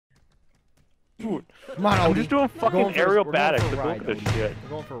Dude, Come on, I'm Odie. just doing fucking aerobatics. Look at this shit. We're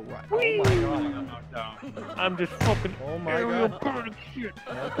going for a ride. Whee! Oh my god, I got knocked down. I'm just fucking Oh my aerobatic shit.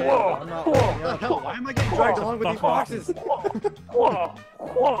 Okay, Whoa, I'm not whoa, letting What the up. hell? Why am I getting dragged along with these boxes? Whoa,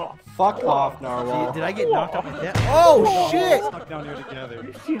 whoa. Fuck off, Narwhal. Did I get knocked off my deck? Oh shit! Stuck down here together.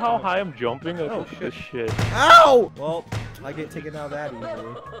 You see how high I'm jumping? Look Oh, at this shit. Ow! Well, I get taken out that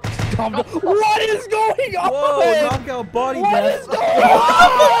easily. What is going on? Whoa, knockout body What death. is going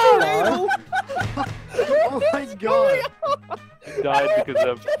on? Oh my god. Died because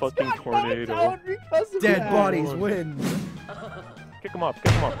of fucking tornado. Dead bodies win. Kick him off,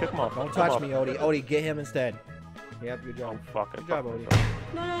 kick him off, kick him off. Don't kick touch him me, Odie. Odie, get him instead. Yep, good off. job. Oh, fuck it. Good job, fuck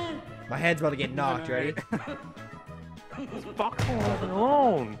Odie. it. My head's about to get knocked, ready? Fuck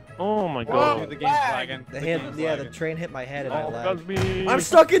alone. Oh my Whoa, god. the game's lagging. The train hit my head and I Oh, lagged. that's me. I'm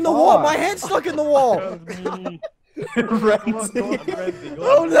stuck in the wall! My head's stuck in the wall! That's me.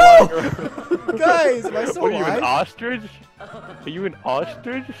 Oh no! Guys, am I so What are you, an alive? ostrich? Are you an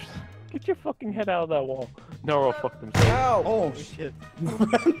ostrich? Get your fucking head out of that wall. No, I'll fuck themselves. Ow! Oh shit.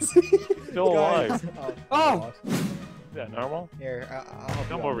 Still alive. Oh! Yeah, normal? Here, I'll help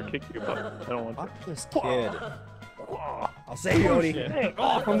Come you out. over, kick you, but I don't want to. Fuck this kid. I'll save you, Odie. Shit.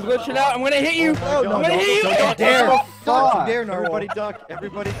 Oh, I'm glitching out. I'm gonna hit you. Oh, no, I'm gonna hit you. don't you dare! Don't you dare, Narwhal. Everybody duck.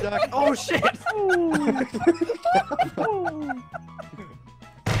 Everybody duck. Oh shit.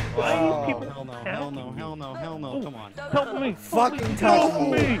 Why are you Oh. people Hell no. Hell no. Hell no. Hell no. Come on. help me? Fucking touch Help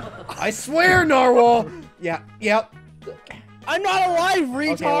me! me! I swear, Narwhal! Yeah, yep. I'm not alive, Okay,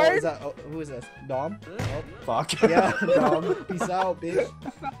 retard. well, is that, oh, who is this? Dom? Oh, Fuck. yeah, Dom. Peace out, bitch.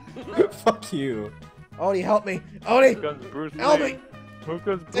 Fuck you. Odie, help me. Odie! Guns Bruce Help Lee. me! Who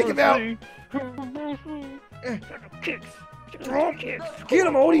goes Take him Bruce out. Lee? Kicks. Kicks. Get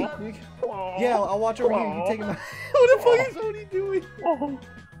him, Odie! Whoa. Yeah, I'll watch over here. You take him out. What the fuck is Odie doing? Whoa.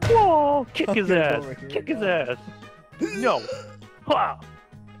 Whoa. Kick his Get ass. over here. Kick his ass. No. Ha.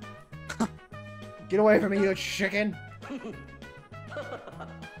 Get away from me, you chicken!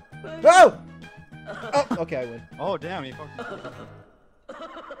 Oh! Oh, okay, I win. Oh damn. He fucking.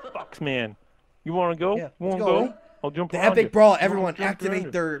 Fox man. You wanna go? Yeah, You let's wanna go, go? Odie. I'll jump The around epic you. brawl, everyone Jump activate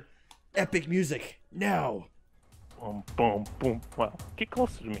around their epic music now. Boom, boom, boom. Wow. Get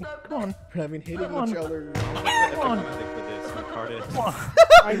closer to me. Come on. I mean, hitting Come on. each other. Come on. Music for this. Retarded. Come on.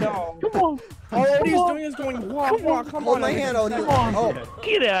 I know. Come on. All Odie's doing is going walk, walk. Come Hold on, my Odie. hand, Odie. Come on. Oh,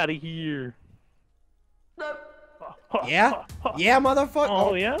 Get out of here. yeah? Yeah, motherfucker?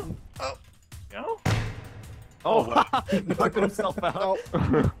 Oh, yeah? Oh. Yeah? Oh. He fucked himself out.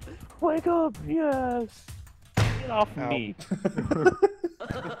 Oh. Wake up, yes. Get off Ow. me.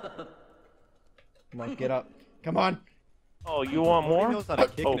 Come on, get up. Come on. Oh, you want He more? knows how to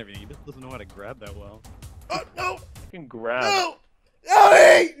kick Oh. and everything. He just doesn't know how to grab that well. Oh, no! I can grab. No!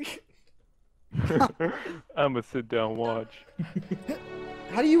 Odie! I'm gonna sit down watch.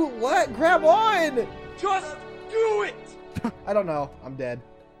 How do you what? Grab on! Just do it. I don't know. I'm dead.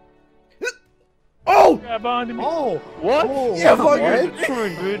 Oh! Grab onto me. Oh. What? Oh. Yeah, fuck You're it. the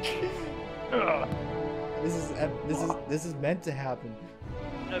turn, bitch. Ugh. This is meant to happen.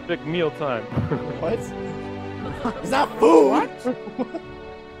 Epic meal time. What? It's not food.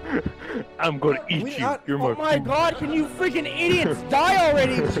 I'm gonna eat We you. not- You're Oh my food. god, can you freaking idiots die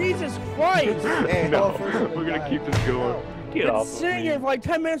already? Jesus Christ. Hey, No, hold on, first we're gonna die. keep this going. Get Been off of sitting me. here for like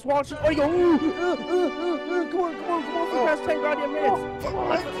 10 minutes watching. Oh, you go, come on for the past 10 goddamn minutes.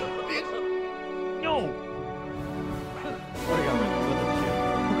 What? No. What do you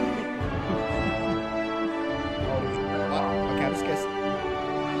got? Okay, I'm just gonna.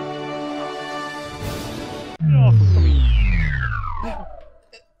 Get off of me.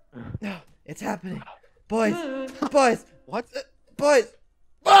 No, it's happening, boys, boys, What? boys,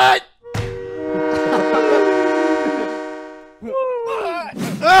 what?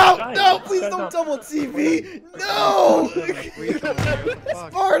 Oh no! Please don't double TV. No!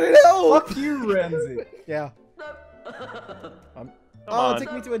 Spartan, help! Fuck you, Renzi. Yeah. Come Oh, on.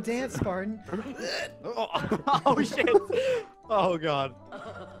 take me to a dance, Spartan. Oh shit. Oh god.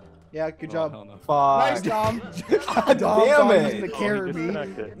 Yeah, good Oh, job. hell no. Fuck. Nice, Dom. God Dom, damn Dom's it. gonna Oh, carry he me.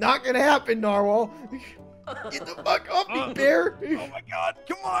 disconnected. Not gonna happen, Narwhal. Get the fuck off me, bear. Oh my god.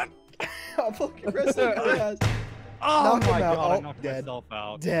 Come on. I'll fucking wrestle your ass. Oh Knock my him out. god. Oh, I knocked dead. myself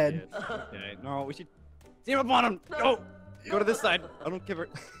out. Dead. Shit. Okay. No, we should team up on him. Go. Go to this side. I don't give a.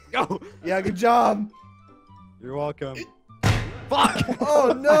 Go. Yeah, good job. You're welcome. Fuck.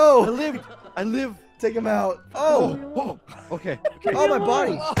 Oh I no! lived. I live. Take him out. Oh! Oh. Okay. Oh, my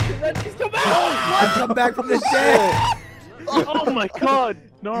body! Reggie's come out. I come back from the dead! Oh my god. You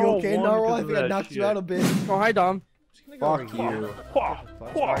Narwhal okay, won Narwhal? I because of think I that knocked you shit. out a bit. Oh, hi, Dom. Fuck you.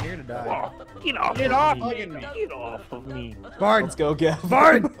 Spartan, you're gonna die. Get off! Get off me! me. Get off of me! Spartan, Let's go, Gav.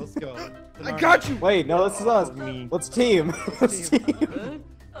 Spartan, Let's go. I got you. Wait, no, this is us. Me. Let's team. Let's team.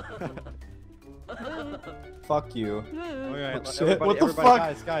 Fuck you. Alright, Shit, what the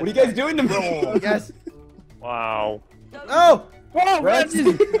fuck? What are you guys doing to me? Yes. Wow. Oh. Whoa,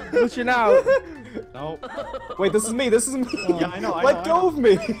 Reggie! Pushing out. No. Wait, this is me. This is me. Yeah, I know. Let go of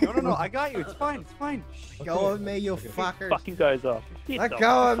me. No, I got you. It's fine. It's fine. Shh. Go of me, you fuckers. Fuck you guys up. Get Let the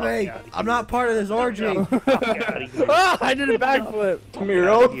go of fuck me. outta I'm not part of this orgy. Fuck outta here. Ah, I did a backflip. Come here,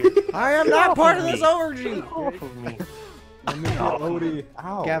 Ro. I am not part of this orgy. Get off of me. Odie.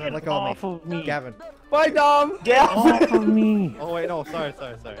 Ow. Gavin, let go Off of of me. me. Gavin. Bye, Dom. Off of me. Oh wait, no. Sorry.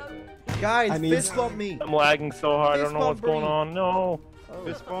 Guys, I need- fist bump me. I'm lagging so hard. I don't Fist know what's bump going me. on. No.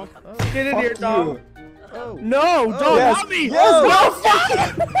 Fist bump. Get in here, Fuck Dom. you. Oh. No, Dom, Yes. not me. Yes.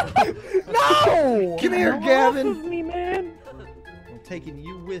 No. Come here, Off Gavin. of me, man. I'm taking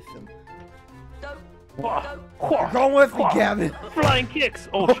you with him. Wah, You're wah, going with me, wah. Gavin. Flying kicks.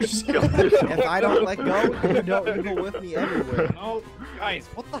 Oh, Oh, shit. shit. If I don't let go, you go with me everywhere. No, guys,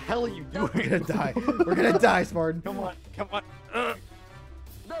 what the hell are you doing? We're gonna die. We're gonna die, Spartan. Come on.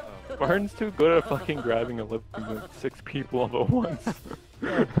 Spartan's too good at fucking grabbing a lip with 6 people all at once.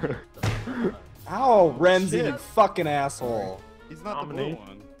 Ow, Renzi, Shit. you fucking asshole. He's not the blue Dominate.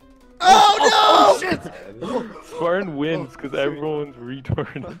 one. Oh no! Spartan wins because everyone's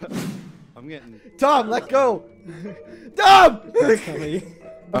retarded. I'm getting. Tom, let go. Tom! Me.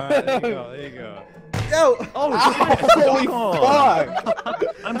 Alright, there you go. Yo! Oh, Holy on.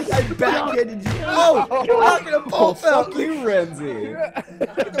 fuck! I'm I backhanded you. Oh! You're not gonna Oh, both out. fuck you, Renzi.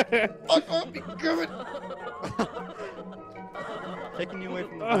 Fuck off me, Gavin. taking you away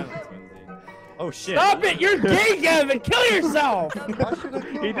from the violence, Lindsay. Oh shit. Stop it! You're gay, Gavin. Kill yourself. Why should I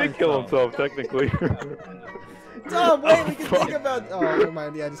kill He did kill himself, technically. Tom, wait, we can think about. Oh, never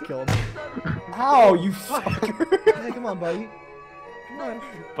mind. Yeah, I just killed him. Ow, you fucker. Hey, come on, buddy. Come on.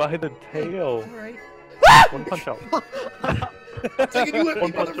 By the tail. Alright. One punch out. Taking you with me,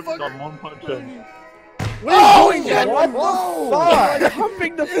 One punch him, motherfucker. Dom, one punch him. What are you doing, Dad? What the fuck? Like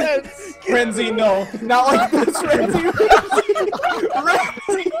humping the fence. Renzi, no. Not like this, Renzi.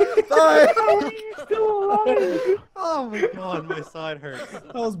 Renzi. Bye. Still alive. Oh my god, my side hurts.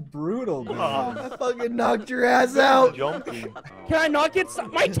 That was brutal, dude. I fucking knocked your ass out. Jumping. Can I not get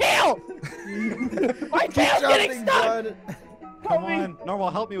stuck? My tail! My tail's getting Jumping, stuck! bud. Come on, Normal,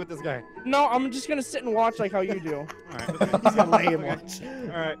 help me with this guy. No, I'm just gonna sit and watch like how you do. Alright, He's gonna lay him watch.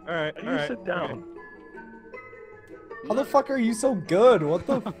 alright. You sit down. How the fuck are you so good? What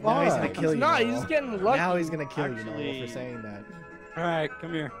the fuck? Now he's gonna kill He's you. not, he's Noel. just getting lucky. Now he's gonna kill you, Actually- Noel, for saying that. Alright,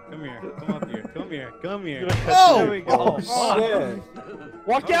 come here. Come up here. Come here. Oh! There we go. Oh, shit.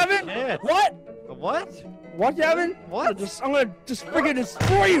 What, Gavin? shit. What? What? What, Gavin? What? I'm gonna just freaking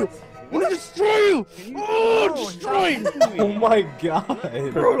destroy you! I'm gonna destroy you! Oh, destroyed! Oh my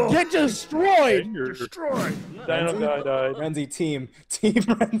god. Get destroyed! Destroyed. Dino guy died. Renzi, team. Team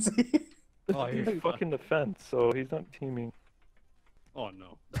Renzi. Oh, He's you're fucking the fence, so he's not teaming. Oh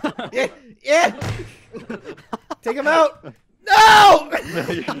no. Yeah, yeah. Take him out. No!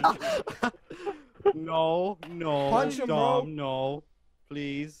 No, Punch him, bro. Dom, no.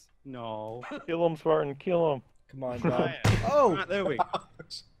 Please, no. Kill him, Spartan, kill him. Come on, Dom. Alright, Oh, there we go.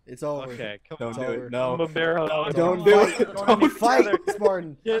 it's over. Okay, come Don't on. do over. it. I'm No. a bear hug. Don't do it. Don't Fight,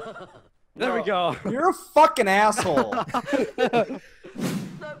 Spartan. There we go. You're a fucking asshole.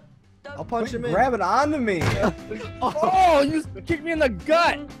 I'll punch him in. Grab it onto me. Oh, you kicked me in the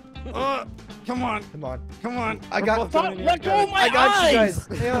gut! Come on. Come on. We're I got. both doing it Let go of together. my I got you eyes!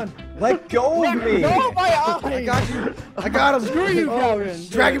 guys. Hang on. Let go of me. No, my eyes! I got you. I got him. Screw you, Oh, Gavin.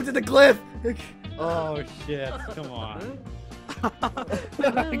 drag him to the cliff. Oh shit, come on.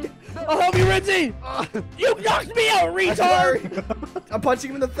 I'll help you, Ritzy! You knocked me out, I'm retard! sorry. I'm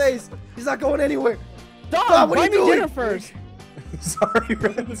punching him in the face. He's not going anywhere. Dom, Dom, what are buy you me doing? dinner first. Sorry,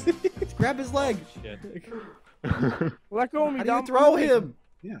 Renzi. Grab his leg. Shit. Let go of me, How do Dom. you throw him?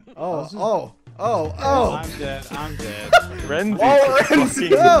 Yeah. Oh. I'm dead. Renzi. Oh, Renzi.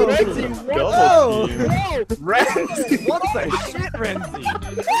 No. Ritzy, what? Double Oh. team. No! Renzi. What the shit, Renzi?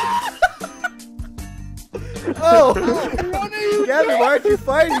 Oh. What are you Gavin, why aren't you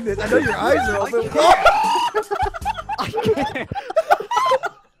fighting this? I know your eyes are open.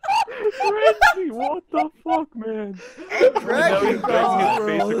 Renzi, what the fuck, man? Drag Now him he's dragging his down.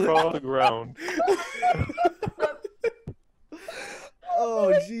 face across the ground.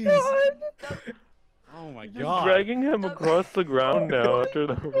 Oh, jeez. Oh my Just god. dragging him across the ground now after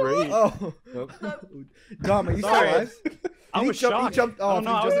the race. Oh. Dom, are you still Sorry. alive? I He was jumped- he shocked. jumped off. Oh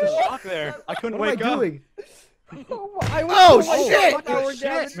no, He I was jumped in off. shock there. I couldn't What am wake I up. doing? Oh, shit!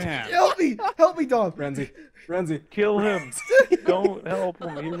 Shit, man. Help me, dog. Renzi. Kill him. Don't help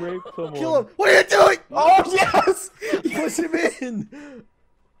him. He raped someone. Kill him. What are you doing? Oh yes! Push him in.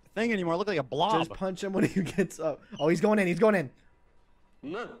 Thing anymore. I look like a blob. Just punch him when he gets up. Oh, he's going in. He's going in.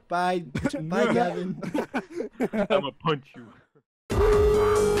 No. Bye. Bye, Gavin. I'm gonna punch you.